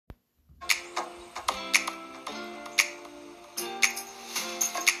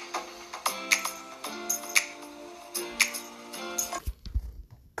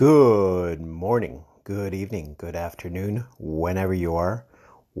Good morning, good evening, good afternoon, whenever you are.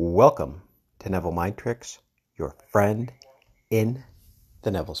 Welcome to Neville Mind Tricks, your friend in the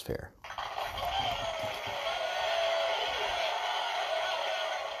Neville-sphere.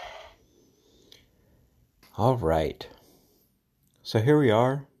 All right, so here we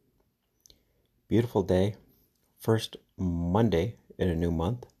are. Beautiful day, first Monday in a new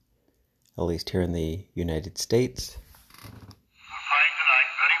month, at least here in the United States.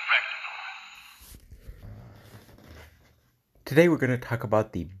 Today we're going to talk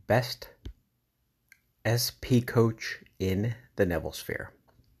about the best SP coach in the Neville-sphere.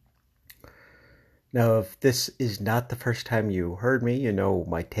 Now, if this is not the first time you heard me, you know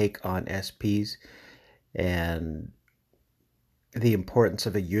my take on SPs and the importance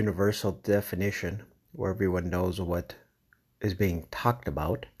of a universal definition where everyone knows what is being talked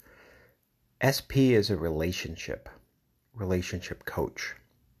about. SP is a relationship coach.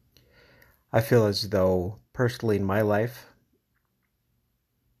 I feel as though personally in my life,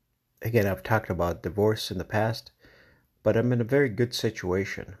 again, I've talked about divorce in the past, but I'm in a very good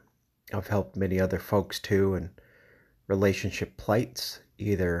situation. I've helped many other folks too in relationship plights,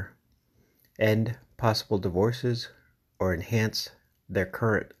 either end possible divorces or enhance their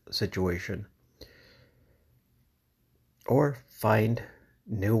current situation, or find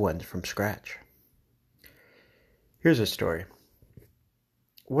new ones from scratch. Here's a story.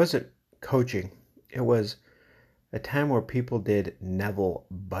 It wasn't coaching. It was a time where people did Neville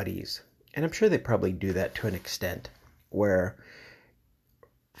buddies. And I'm sure they probably do that to an extent, where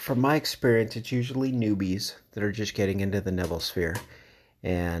from my experience, it's usually newbies that are just getting into the Neville-sphere,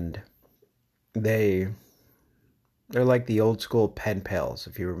 and they're like the old school pen pals,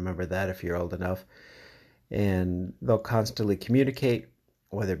 if you remember that, if you're old enough, and they'll constantly communicate,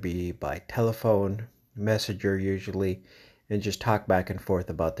 whether it be by telephone, messenger usually, and just talk back and forth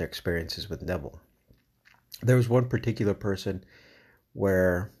about their experiences with Neville. There was one particular person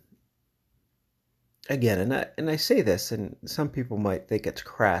where, again, and I say this, and some people might think it's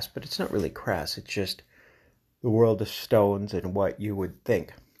crass, but it's not really crass. It's just the world of stones and what you would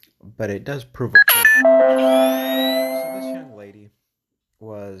think. But it does prove a point. So this young lady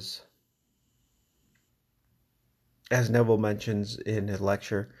was, as Neville mentions in his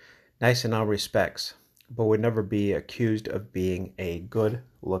lecture, nice in all respects, but would never be accused of being a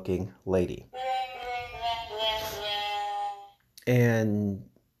good-looking lady. And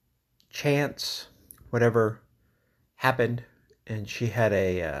chance, whatever happened, and she had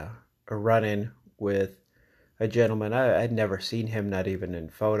a run-in with a gentleman. I'd never seen him, not even in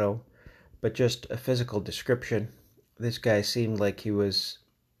photo, but just a physical description. This guy seemed like he was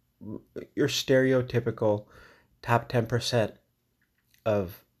your stereotypical top 10%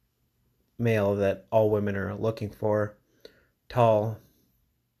 of male that all women are looking for. Tall.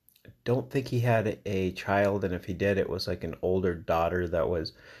 Don't think he had a child, and if he did, it was like an older daughter that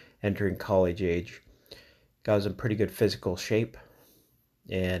was entering college age. Guy was in pretty good physical shape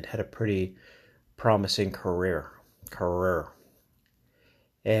and had a pretty promising career.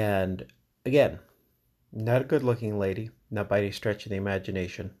 And again, not a good looking lady, not by any stretch of the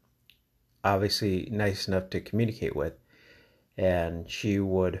imagination. Obviously nice enough to communicate with. And she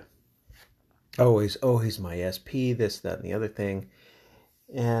would always, oh, he's my SP, this, that, and the other thing.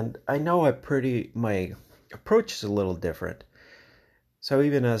 And I know my approach is a little different. So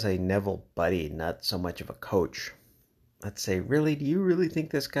even as a Neville buddy, not so much of a coach, I'd say, really, do you really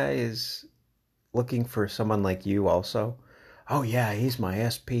think this guy is looking for someone like you also? Oh yeah, he's my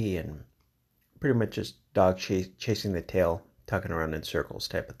SP, and pretty much just dog chasing the tail, talking around in circles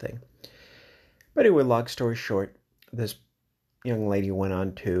type of thing. But anyway, long story short, this young lady went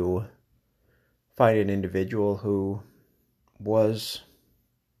on to find an individual who was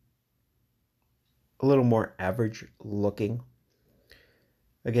a little more average looking.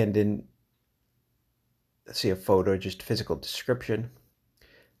 Again, didn't see a photo, just physical description.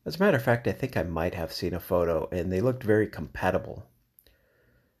 As a matter of fact, I think I might have seen a photo, and they looked very compatible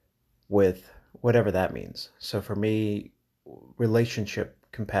with whatever that means. So for me, relationship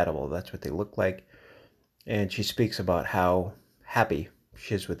compatible, that's what they look like. And she speaks about how happy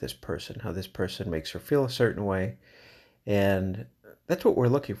she is with this person, how this person makes her feel a certain way. And that's what we're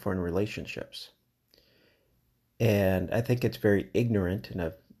looking for in relationships. And I think it's very ignorant, and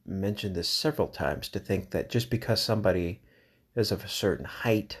I've mentioned this several times, to think that just because somebody is of a certain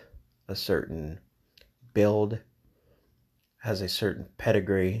height, a certain build, has a certain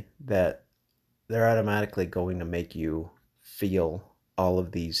pedigree, that they're automatically going to make you feel all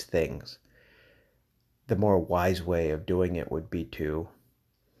of these things. The more wise way of doing it would be to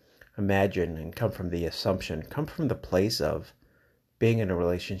imagine and come from the place of being in a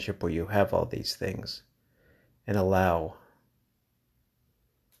relationship where you have all these things and allow,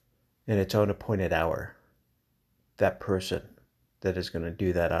 in its own appointed hour, that person that is going to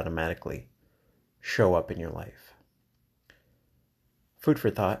do that automatically show up in your life. Food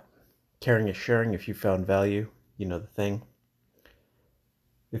for thought. Caring is sharing. If you found value, you know the thing.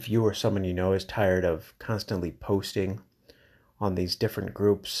 If you or someone you know is tired of constantly posting on these different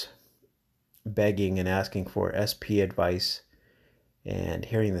groups, begging and asking for SP advice and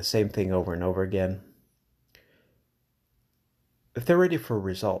hearing the same thing over and over again, if they're ready for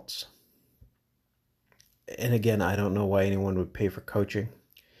results, and again, I don't know why anyone would pay for coaching,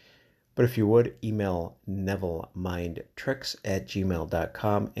 but if you would, email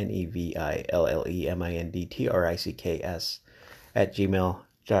nevilleMindtricks@gmail.com,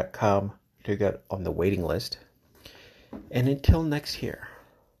 NEVILLEMINDTRICKS@gmail.com to get on the waiting list. And until next year,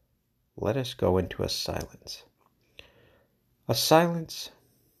 let us go into a silence. A silence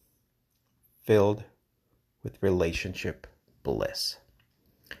filled with relationship bliss.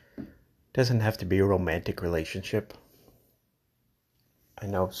 Doesn't have to be a romantic relationship. I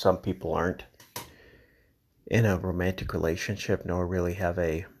know some people aren't in a romantic relationship nor really have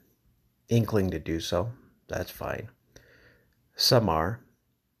a inkling to do so. That's fine. Some are,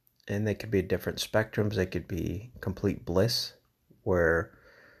 and they could be different spectrums. They could be complete bliss, where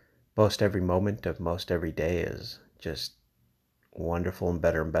most every moment of most every day is just wonderful and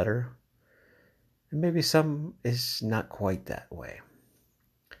better and better. And maybe some is not quite that way.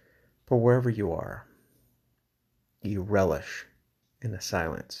 But wherever you are, you relish in a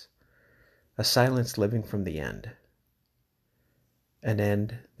silence living from the end, an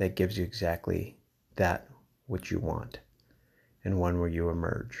end that gives you exactly that which you want, and one where you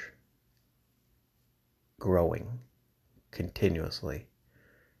emerge, growing continuously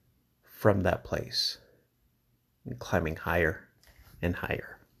from that place and climbing higher and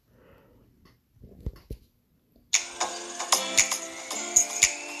higher.